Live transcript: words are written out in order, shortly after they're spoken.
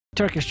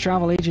Turkish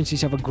travel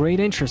agencies have a great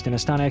interest in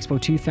Astana EXPO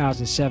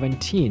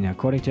 2017.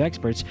 According to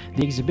experts,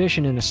 the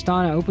exhibition in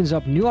Astana opens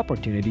up new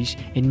opportunities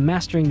in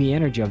mastering the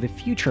energy of the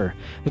future.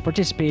 The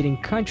participating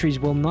countries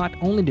will not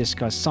only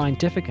discuss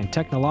scientific and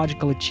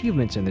technological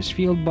achievements in this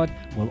field, but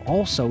will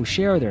also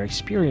share their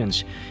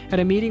experience. At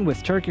a meeting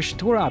with Turkish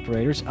tour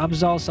operators,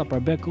 Abzal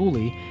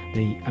Saparbekuli,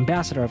 the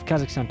ambassador of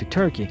Kazakhstan to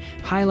Turkey,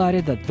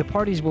 highlighted that the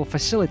parties will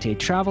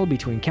facilitate travel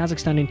between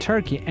Kazakhstan and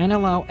Turkey and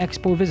allow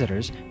Expo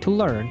visitors to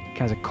learn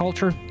Kazakh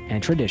culture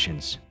and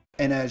traditions.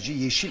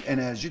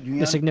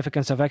 The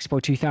significance of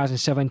Expo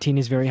 2017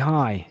 is very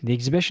high. The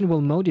exhibition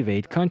will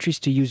motivate countries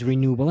to use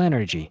renewable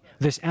energy.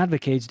 This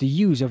advocates the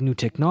use of new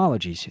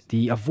technologies,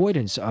 the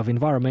avoidance of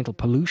environmental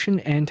pollution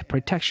and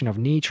protection of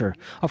nature.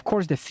 Of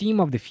course, the theme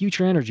of the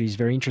future energy is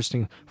very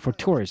interesting for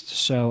tourists,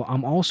 so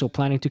I'm also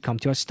planning to come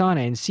to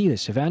Astana and see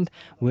this event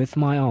with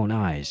my own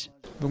eyes.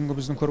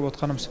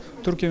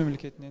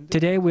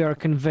 Today we are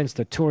convinced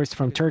that tourists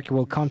from Turkey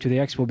will come to the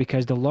Expo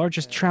because the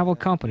largest travel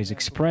companies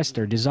expressed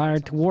their desire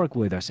to work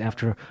with us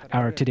after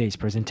our today's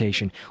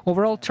presentation.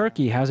 Overall,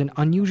 Turkey has an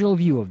unusual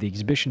view of the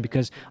exhibition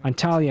because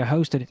Antalya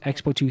hosted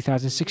Expo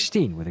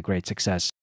 2016 with a great success.